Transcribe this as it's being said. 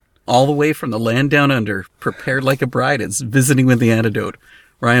all the way from the land down under, prepared like a bride. It's visiting with the antidote.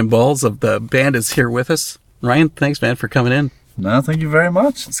 Ryan Balls of the band is here with us. Ryan, thanks, man, for coming in. No, thank you very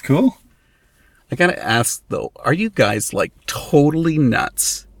much. It's cool. I got to ask, though, are you guys, like, totally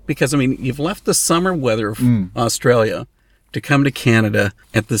nuts? Because, I mean, you've left the summer weather of Australia to come to Canada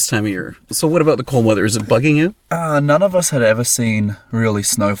at this time of year. So what about the cold weather? Is it bugging you? None of us had ever seen really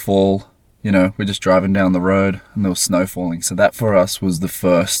snowfall. You know, we're just driving down the road and there was snow falling. So that for us was the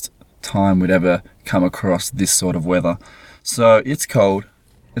first time we'd ever come across this sort of weather. So it's cold.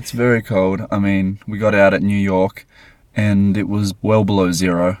 It's very cold. I mean, we got out at New York and it was well below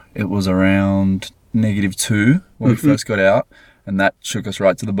zero. It was around -2 when we first got out, and that shook us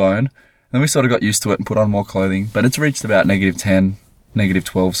right to the bone. Then we sort of got used to it and put on more clothing, but it's reached about -10,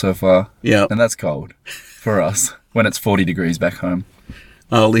 -12 so far. Yeah. And that's cold for us when it's 40 degrees back home.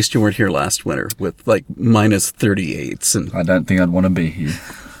 At least you weren't here last winter with like -38s. And I don't think I'd want to be here.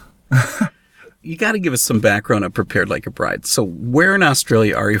 you got to give us some background on Prepared Like a Bride. So where in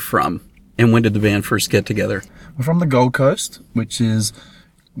Australia are you from? And when did the band first get together? We're from the Gold Coast, which is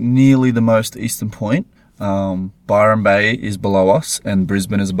nearly the most eastern point. Byron Bay is below us and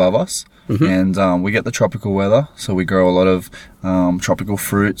Brisbane is above us. And we get the tropical weather, so we grow a lot of tropical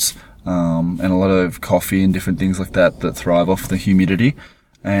fruits and a lot of coffee and different things like that that thrive off the humidity.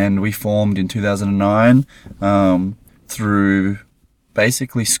 And we formed in 2009 through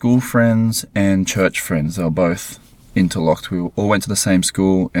basically school friends and church friends. They were both interlocked. We all went to the same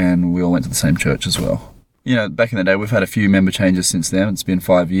school and we all went to the same church as well. You know, back in the day, we've had a few member changes since then. It's been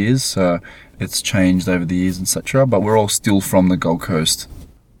 5 years, so it's changed over the years, etc. But we're all still from the Gold Coast.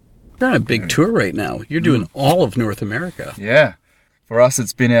 You're on a big tour right now. You're doing all of North America. Yeah. For us,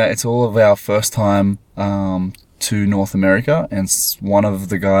 it's all of our first time to North America, and it's one of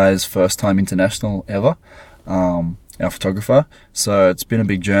the guys' first time international ever, our photographer. So it's been a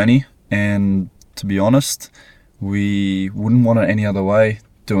big journey, and to be honest, we wouldn't want it any other way,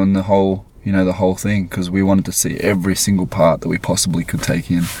 doing the whole thing, because we wanted to see every single part that we possibly could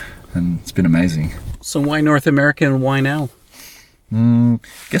take in, and it's been amazing. So why North America and why now? I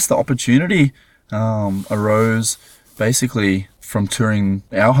guess the opportunity arose basically from touring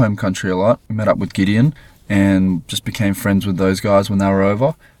our home country a lot. We met up with Gideon and just became friends with those guys when they were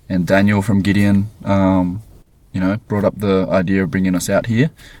over. And Daniel from Gideon, brought up the idea of bringing us out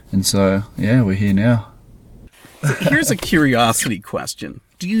here. And so, yeah, we're here now. So here's a curiosity question.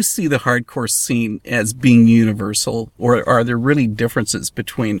 Do you see the hardcore scene as being universal, or are there really differences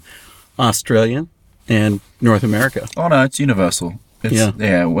between Australia and North America? Oh, no, it's universal.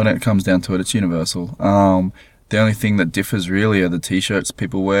 Yeah, when it comes down to it, it's universal. The only thing that differs really are the T-shirts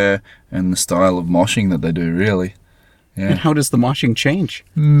people wear and the style of moshing that they do, really. Yeah. And how does the moshing change?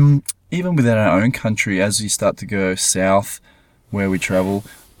 Even within our own country, as you start to go south where we travel,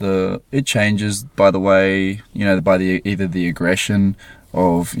 it changes by the way, either the aggression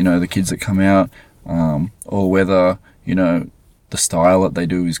of, the kids that come out, or whether, the style that they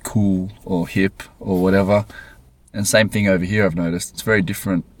do is cool or hip or whatever. And same thing over here, I've noticed. It's very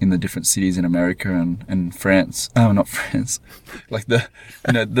different in the different cities in America and France. Oh, not France. Like the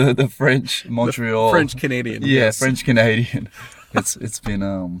French, Montreal. The French Canadian. Yeah, yes. French Canadian. It's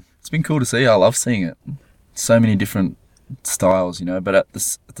been cool to see. I love seeing it. So many different styles, but at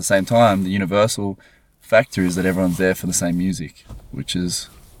the same time, the universal factor is that everyone's there for the same music, which is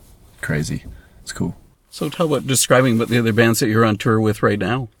crazy. It's cool. So tell about describing what the other bands that you're on tour with right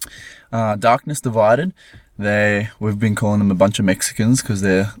now. Darkness Divided. We've been calling them a bunch of Mexicans because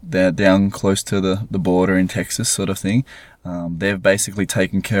they're down close to the border in Texas, sort of thing. They've basically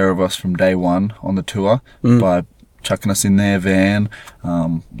taken care of us from day one on the tour by chucking us in their van,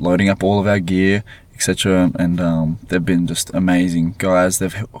 loading up all of our gear, etc. And they've been just amazing guys.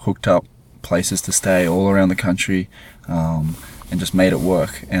 They've hooked up places to stay all around the country, and just made it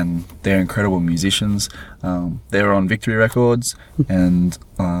work. And they're incredible musicians. They're on Victory Records, and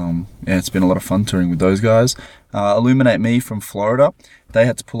it's been a lot of fun touring with those guys. Illuminate Me from Florida, they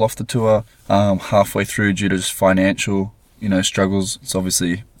had to pull off the tour halfway through due to just financial struggles.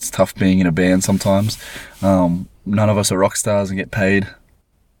 It's tough being in a band sometimes. None of us are rock stars and get paid.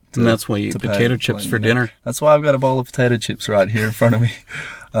 And that's why you eat potato chips for dinner. That's why I've got a bowl of potato chips right here in front of me.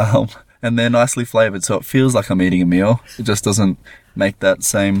 And they're nicely flavored, so it feels like I'm eating a meal. It just doesn't make that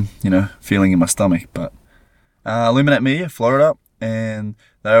same, feeling in my stomach. But Illuminate Me, Florida, and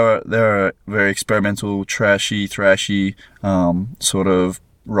they're a very experimental, trashy, thrashy sort of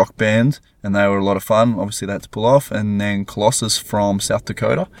rock band, and they were a lot of fun. Obviously, they had to pull off. And then Colossus from South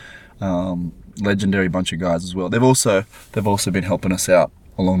Dakota, legendary bunch of guys as well. They've also been helping us out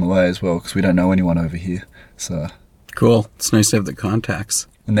along the way as well, because we don't know anyone over here. So cool. It's nice to have the contacts.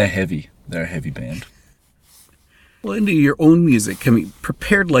 And they're heavy. They're a heavy band. Well, into your own music, I mean,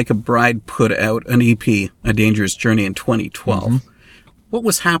 Prepared Like a Bride put out an EP, A Dangerous Journey, in 2012. Mm-hmm. What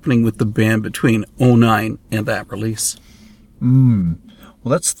was happening with the band between '09 and that release? Well,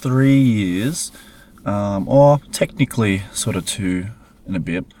 that's 3 years, or technically sort of 2 and a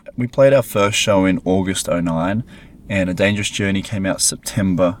bit. We played our first show in August '09, and A Dangerous Journey came out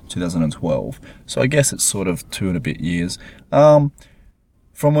September 2012. So I guess it's sort of 2 and a bit years. From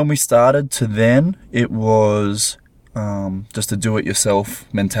when we started to then, it was just a do-it-yourself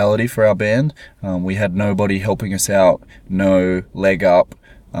mentality for our band. We had nobody helping us out, no leg up,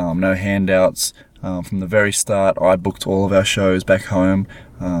 no handouts. From the very start, I booked all of our shows back home.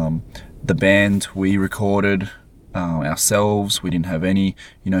 The band, we recorded ourselves. We didn't have any,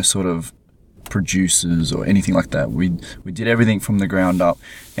 sort of producers or anything like that. We did everything from the ground up,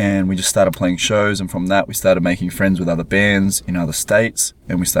 and we just started playing shows, and from that we started making friends with other bands in other states,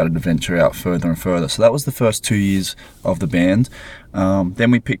 and we started to venture out further and further. So that was the first 2 years of the band.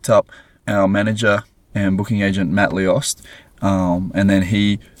 Then we picked up our manager and booking agent, Matt Liost, and then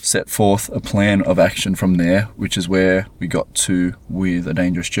he set forth a plan of action from there, which is where we got to with A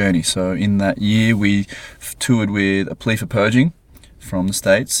Dangerous Journey. So in that year we toured with A Plea for Purging from the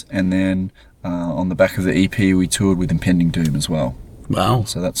States, and then on the back of the EP we toured with Impending Doom as well. Wow.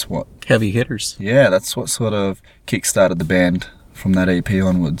 So that's what... Heavy hitters. Yeah, that's what sort of kick-started the band from that EP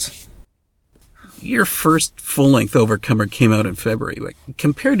onwards. Your first full-length Overcomer came out in February. Like,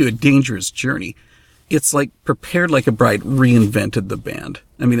 compared to A Dangerous Journey, it's like Prepared Like a Bride reinvented the band.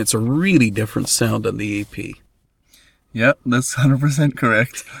 I mean, it's a really different sound than the EP. Yep, that's 100%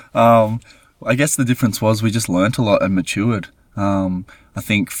 correct. I guess the difference was we just learnt a lot and matured. I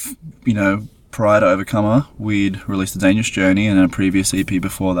think, prior to Overcomer, we'd released A Dangerous Journey and a previous EP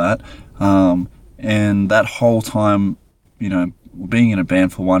before that. And that whole time, being in a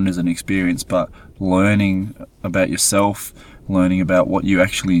band for one is an experience, but learning about yourself, learning about what you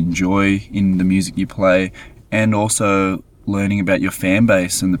actually enjoy in the music you play, and also learning about your fan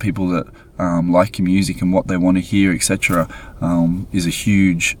base and the people that like your music and what they want to hear, etc., is a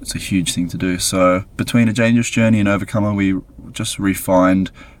huge thing to do. So between A Dangerous Journey and Overcomer, we just refined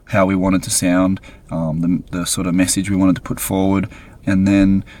how we wanted to sound, the sort of message we wanted to put forward, and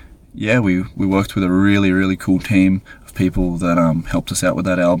then we worked with a really, really cool team of people that helped us out with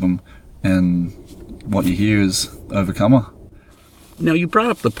that album, and what you hear is Overcomer. Now, you brought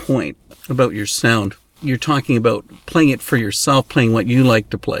up the point about your sound. You're talking about playing it for yourself, playing what you like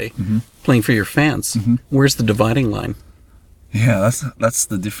to play, mm-hmm. playing for your fans. Mm-hmm. Where's the dividing line? Yeah, that's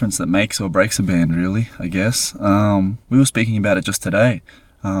the difference that makes or breaks a band, really, I guess. We were speaking about it just today.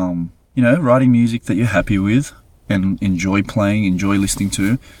 Writing music that you're happy with and enjoy playing, enjoy listening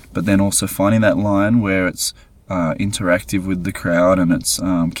to, but then also finding that line where it's interactive with the crowd, and it's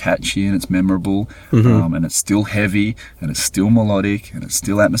catchy and it's memorable, mm-hmm. And it's still heavy, and it's still melodic, and it's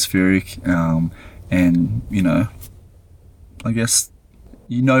still atmospheric, and I guess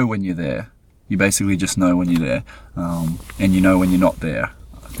when you're there. You basically just know when you're there, and when you're not there,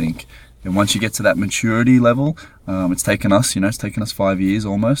 I think. And once you get to that maturity level, it's taken us 5 years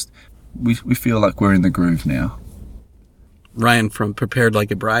almost. We feel like we're in the groove now. Ryan from Prepared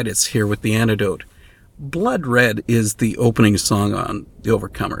Like a Bride is here with the antidote. Blood Red is the opening song on The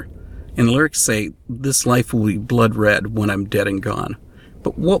Overcomer. And the lyrics say, "This life will be blood red when I'm dead and gone."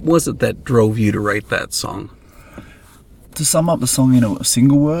 But what was it that drove you to write that song? To sum up the song in a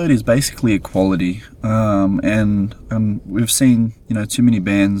single word is basically equality. And we've seen, too many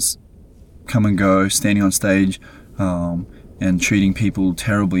bands come and go, standing on stage, and treating people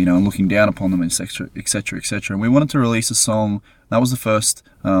terribly, and looking down upon them, etc., etc., etc. And we wanted to release a song. That was the first,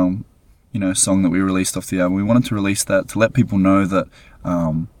 song that we released off the album. We wanted to release that to let people know that,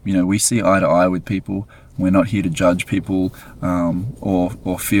 we see eye to eye with people. We're not here to judge people,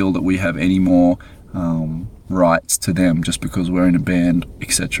 or feel that we have any more rights to them just because we're in a band,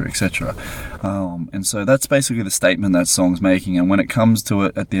 etc., etc. And so that's basically the statement that song's making. And when it comes to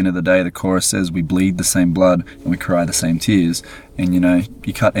it, at the end of the day, the chorus says we bleed the same blood and we cry the same tears. And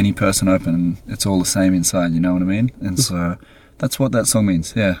you cut any person open and it's all the same inside, you know what I mean? And so that's what that song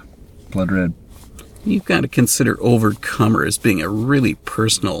means. Yeah, Blood Red. You've got to consider Overcomer as being a really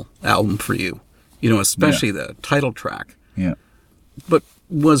personal album for you, especially the title track. Yeah. But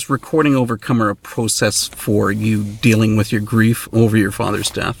was recording Overcomer a process for you dealing with your grief over your father's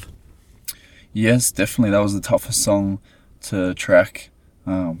death? Yes, definitely. That was the toughest song to track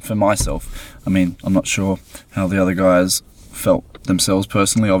for myself. I mean, I'm not sure how the other guys felt themselves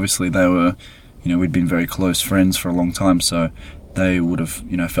personally. Obviously, they were, we'd been very close friends for a long time, so they would have,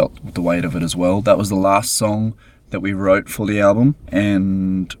 felt the weight of it as well. That was the last song that we wrote for the album,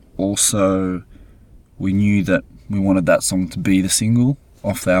 and also we knew that we wanted that song to be the single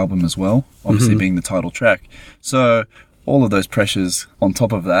off the album as well, obviously being the title track. So all of those pressures on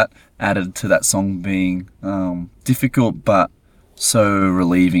top of that added to that song being difficult, but so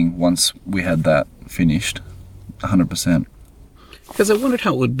relieving once we had that finished 100%. Because I wondered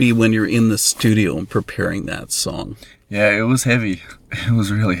how it would be when you're in the studio and preparing that song. Yeah, it was heavy. It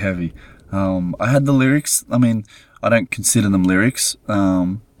was really heavy. I had the lyrics. I mean, I don't consider them lyrics.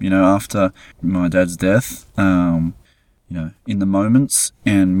 After my dad's death, in the moments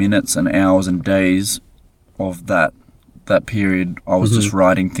and minutes and hours and days of that period, I was just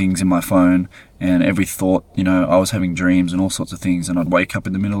writing things in my phone, and every thought, I was having dreams and all sorts of things, and I'd wake up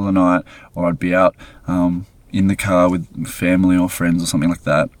in the middle of the night, or I'd be out in the car with family or friends or something like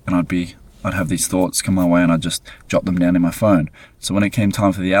that, and I'd have these thoughts come my way, and I'd just jot them down in my phone. So when it came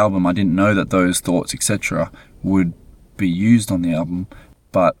time for the album, I didn't know that those thoughts, etc., would be used on the album,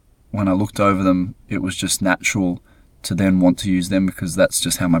 but when I looked over them, it was just natural to then want to use them, because that's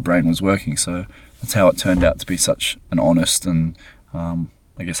just how my brain was working. So that's how it turned out to be such an honest and,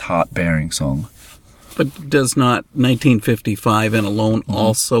 heart-bearing song. But does not 1955 and Alone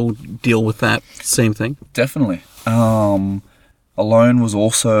also deal with that same thing? Definitely. Alone was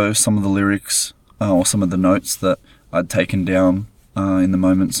also some of the lyrics or some of the notes that I'd taken down in the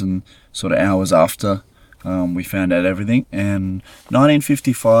moments and sort of hours after we found out everything. And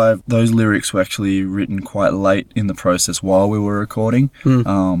 1955, those lyrics were actually written quite late in the process while we were recording.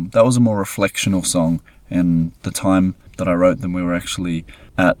 That was a more reflectional song, and the time that I wrote them, we were actually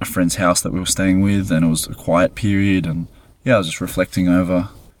at a friend's house that we were staying with, and it was a quiet period, and I was just reflecting over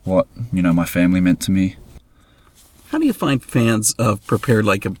what my family meant to me. How do you find fans of Prepared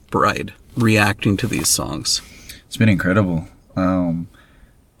Like a Bride reacting to these songs? It's been incredible.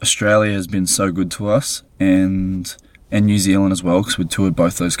 Australia has been so good to us, and New Zealand as well, because we toured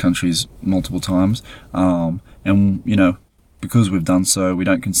both those countries multiple times. Because we've done so, we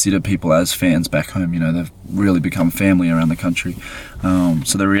don't consider people as fans back home. They've really become family around the country.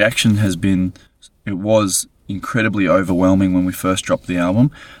 So the reaction was incredibly overwhelming when we first dropped the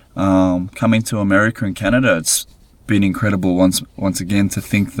album. Coming to America and Canada, it's been incredible once again to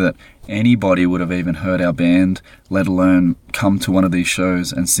think that anybody would have even heard our band, let alone come to one of these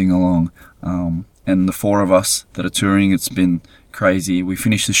shows and sing along. And the four of us that are touring, it's been crazy. We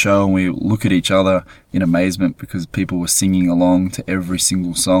finish the show and we look at each other in amazement because people were singing along to every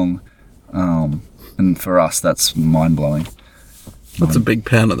single song. And for us, that's mind-blowing. That's a big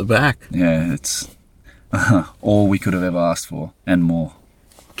pat on the back. Yeah, it's all we could have ever asked for and more.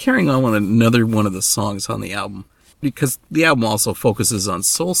 Carrying on with another one of the songs on the album, because the album also focuses on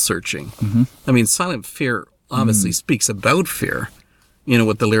soul searching. I mean, Silent Fear obviously speaks about fear.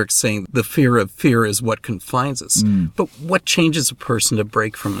 With the lyrics saying, the fear of fear is what confines us. But what changes a person to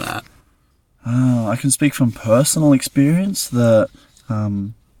break from that? I can speak from personal experience that,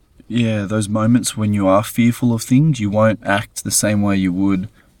 those moments when you are fearful of things, you won't act the same way you would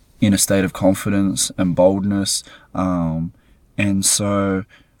in a state of confidence and boldness. And so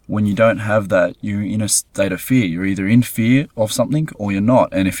when you don't have that, you're in a state of fear. You're either in fear of something or you're not.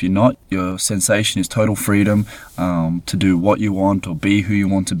 And if you're not, your sensation is total freedom to do what you want or be who you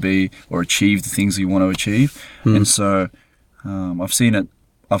want to be or achieve the things you want to achieve. And so I've seen it.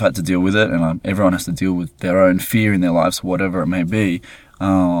 I've had to deal with it, and everyone has to deal with their own fear in their lives, whatever it may be.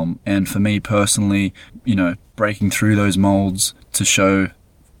 And for me personally, breaking through those molds to show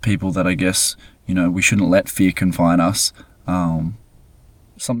people that I guess, we shouldn't let fear confine us.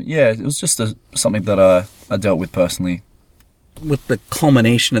 It was just something that I dealt with personally. With the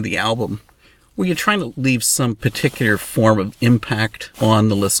culmination of the album, were you trying to leave some particular form of impact on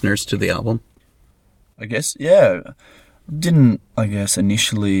the listeners to the album? I guess, yeah. Didn't,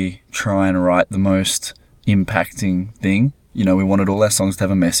 initially try and write the most impacting thing. We wanted all our songs to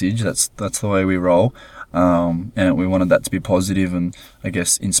have a message. That's the way we roll. And we wanted that to be positive and,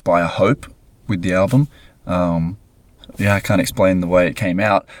 inspire hope with the album. I can't explain the way it came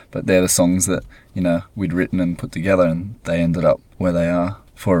out, but they're the songs that, we'd written and put together, and they ended up where they are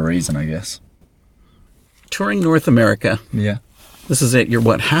for a reason, I guess. Touring North America. Yeah. This is it.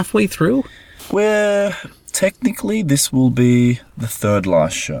 You're halfway through? Technically, this will be the third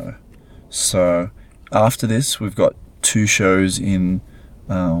last show. So after this, we've got 2 shows in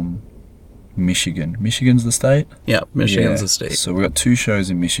Michigan. Michigan's the state? Yeah, Michigan's the state. So we've got 2 shows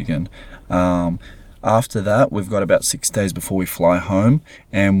in Michigan. After that, we've got about 6 days before we fly home,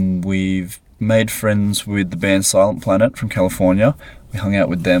 and we've made friends with the band Silent Planet from California. We hung out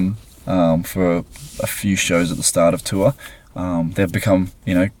with them for a few shows at the start of tour. They've become,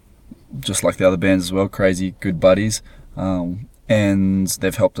 just like the other bands as well, crazy good buddies. And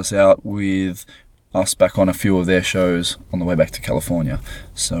they've helped us out with us back on a few of their shows on the way back to California.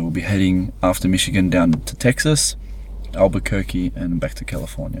 So we'll be heading after Michigan down to Texas, Albuquerque, and back to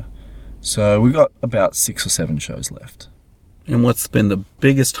California. So we've got about 6 or 7 shows left. And what's been the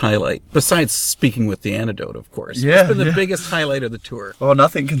biggest highlight, besides speaking with the Antidote, of course? Yeah, what's been the biggest highlight of the tour? Oh,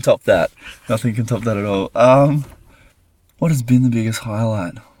 nothing can top that. Nothing can top that at all. What has been the biggest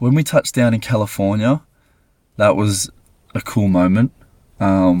highlight? When we touched down in California, that was a cool moment.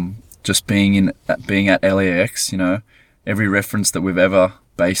 Just being at LAX, you know, every reference that we've ever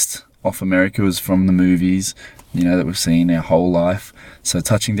based off America was from the movies, you know, that we've seen our whole life. So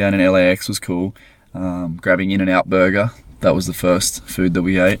touching down in LAX was cool. Grabbing In-N-Out Burger, that was the first food that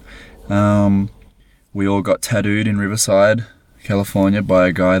we ate. We all got tattooed in Riverside, California, by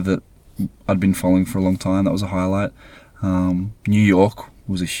a guy that I'd been following for a long time. That was a highlight. New York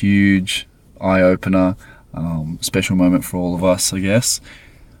was a huge eye-opener, special moment for all of us, I guess.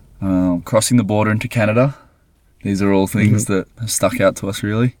 Crossing the border into Canada. These are all things that have stuck out to us,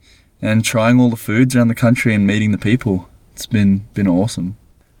 really. And trying all the foods around the country and meeting the people. It's been awesome.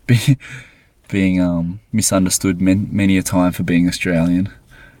 Being misunderstood many a time for being Australian.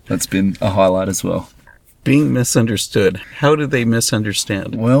 That's been a highlight as well. Being misunderstood. How do they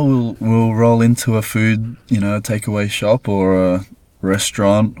misunderstand? Well, we'll roll into a food, takeaway shop or a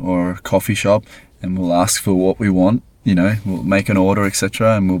restaurant or a coffee shop, and we'll ask for what we want. We'll make an order,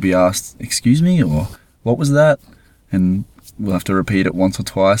 etc., and we'll be asked, "Excuse me," or "What was that?" And we'll have to repeat it once or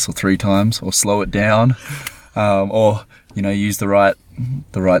twice or 3 times, or slow it down, or use the right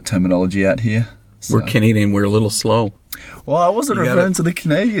terminology out here. So. We're Canadian. We're a little slow. Well, I wasn't referring to the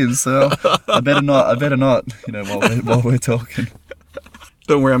Canadians, so I better not. While we're talking.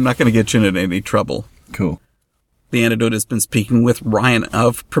 Don't worry, I'm not going to get you into any trouble. Cool. The Antidote has been speaking with Ryan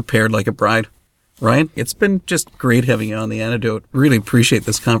of Prepared Like a Bride. Ryan, it's been just great having you on The Antidote. Really appreciate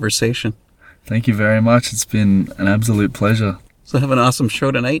this conversation. Thank you very much. It's been an absolute pleasure. So have an awesome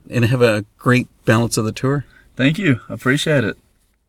show tonight and have a great balance of the tour. Thank you. I appreciate it.